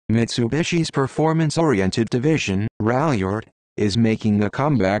Mitsubishi's performance-oriented division, Ralliart, is making a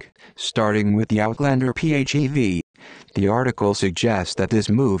comeback, starting with the Outlander PHEV. The article suggests that this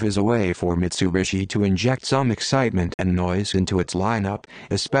move is a way for Mitsubishi to inject some excitement and noise into its lineup,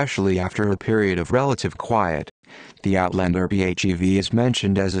 especially after a period of relative quiet. The Outlander PHEV is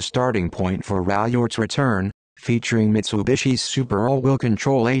mentioned as a starting point for Ralliart's return, featuring Mitsubishi's Super All-Wheel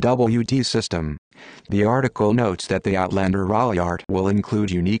Control AWD system. The article notes that the Outlander Ralliart will include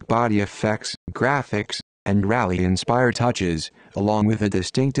unique body effects, graphics, and rally-inspired touches, along with a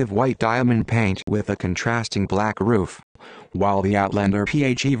distinctive white diamond paint with a contrasting black roof. While the Outlander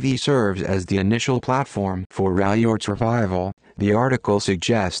PHEV serves as the initial platform for Ralliart's revival, the article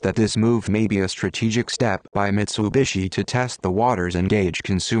suggests that this move may be a strategic step by Mitsubishi to test the waters and gauge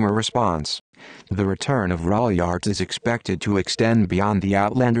consumer response. The return of Ralliart is expected to extend beyond the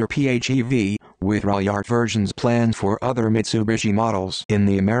Outlander PHEV, with Ralliart versions planned for other Mitsubishi models in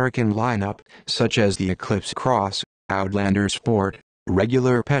the American lineup, such as the Eclipse Cross, Outlander Sport,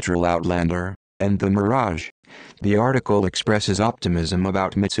 regular petrol Outlander, and the Mirage. The article expresses optimism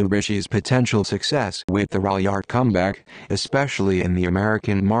about Mitsubishi's potential success with the Ralliart comeback, especially in the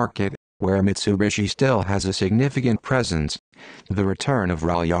American market, where Mitsubishi still has a significant presence. The return of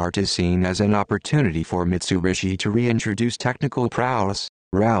Ralliart is seen as an opportunity for Mitsubishi to reintroduce technical prowess,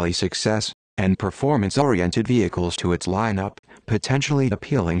 rally success, and performance-oriented vehicles to its lineup, potentially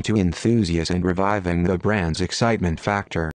appealing to enthusiasts and reviving the brand's excitement factor.